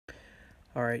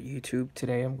Alright YouTube,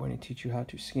 today I'm going to teach you how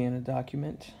to scan a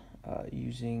document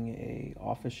using a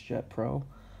Officejet Pro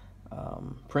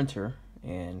printer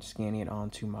and scanning it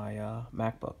onto my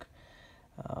MacBook.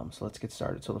 So let's get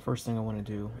started. So the first thing I want to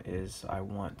do is I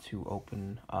want to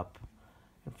open up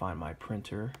and find my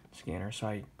printer scanner. So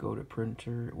I go to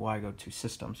printer, well I go to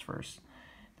systems first,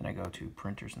 then I go to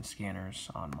printers and scanners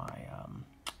on my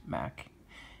Mac.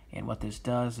 And what this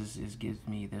does is gives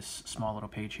me this small little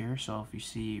page here. So if you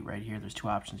see right here, there's two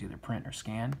options, either print or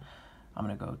scan. I'm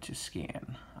going to go to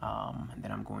scan. And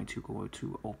then I'm going to go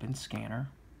to open scanner.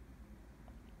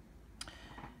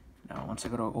 Now, once I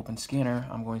go to open scanner,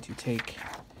 I'm going to take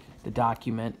the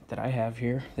document that I have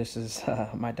here. This is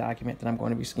my document that I'm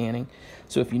going to be scanning.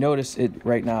 So if you notice it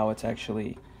right now, it's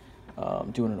actually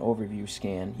doing an overview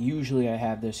scan. Usually I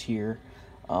have this here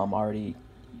already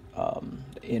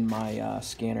in my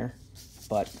scanner,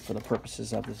 but for the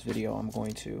purposes of this video I'm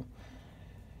going to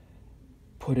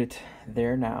put it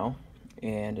there now.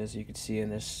 And as you can see in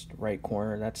this right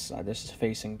corner, that's this is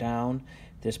facing down.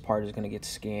 This part is going to get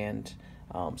scanned,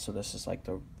 so this is like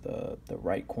the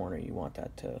right corner. You want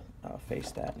that to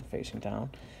face that and facing down.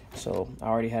 So I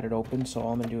already had it open, so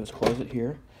all I'm going to do is close it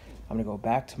here. I'm going to go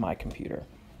back to my computer.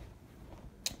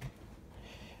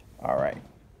 Alright,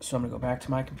 so I'm going to go back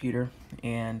to my computer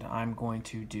and I'm going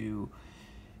to do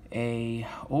a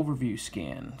overview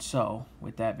scan. So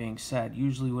with that being said,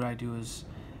 usually what I do is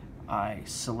I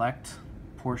select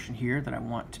a portion here that I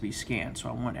want to be scanned. So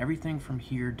I want everything from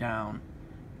here down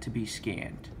to be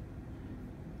scanned.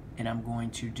 And I'm going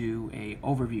to do a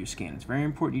overview scan. It's very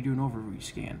important you do an overview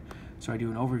scan. So I do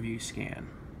an overview scan.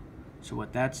 So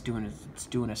what that's doing is it's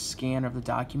doing a scan of the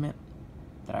document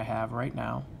that I have right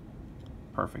now.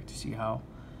 Perfect. You see how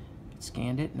it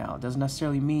scanned it? Now, it doesn't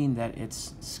necessarily mean that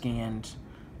it's scanned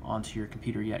onto your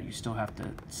computer yet. You still have to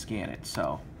scan it.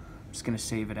 So I'm just going to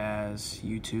save it as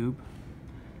YouTube.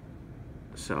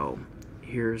 So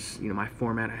here's my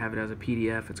format. I have it as a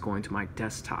PDF. It's going to my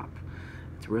desktop.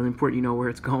 It's really important you know where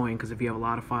it's going, because if you have a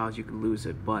lot of files you can lose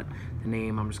it. But the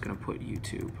name, I'm just going to put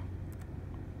YouTube.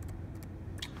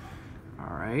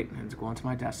 Alright, and it's going to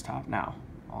my desktop. Now,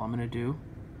 all I'm going to do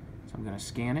is I'm going to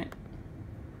scan it.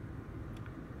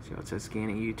 So it says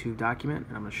scanning YouTube document,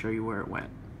 and I'm going to show you where it went.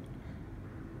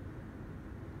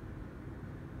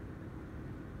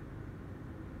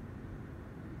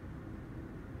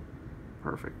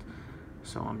 Perfect.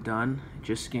 So I'm done. It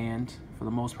just scanned. For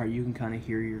the most part, you can kind of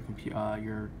hear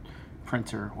your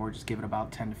printer, or just give it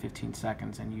about 10 to 15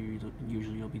 seconds, and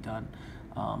usually you'll be done.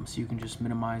 So you can just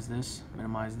minimize this,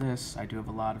 minimize this. I do have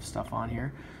a lot of stuff on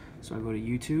here. So I go to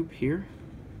YouTube here,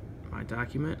 my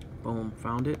document, boom,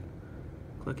 found it.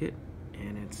 Click it,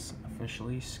 and it's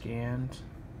officially scanned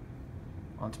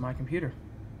onto my computer.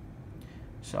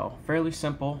 So fairly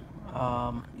simple.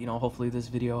 Hopefully this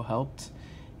video helped,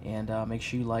 and make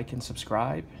sure you like and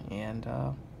subscribe, and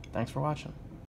thanks for watching.